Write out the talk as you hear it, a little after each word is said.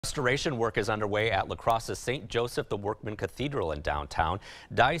Restoration work is underway at La Crosse's St. Joseph-the-Workman-Cathedral in downtown.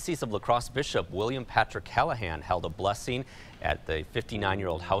 Diocese of La Crosse Bishop William Patrick Callahan held a blessing at the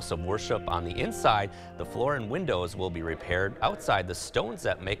 59-year-old house of worship. On the inside, the floor and windows will be repaired. Outside, the stones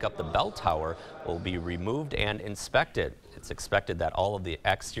that make up the bell tower will be removed and inspected. It's expected that all of the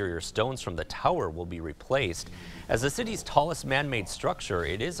exterior stones from the tower will be replaced. As the city's tallest man-made structure,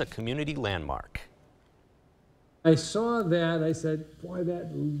 it is a community landmark. I saw that, I said, boy,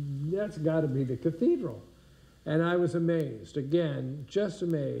 that's got to be the cathedral. And I was amazed, again, just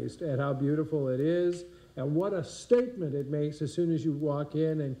amazed at how beautiful it is and what a statement it makes as soon as you walk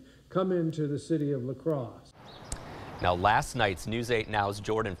in and come into the city of La Crosse. Now, last night's News 8 Now's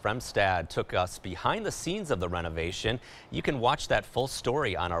Jordan Fremstad took us behind the scenes of the renovation. You can watch that full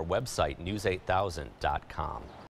story on our website, news8000.com.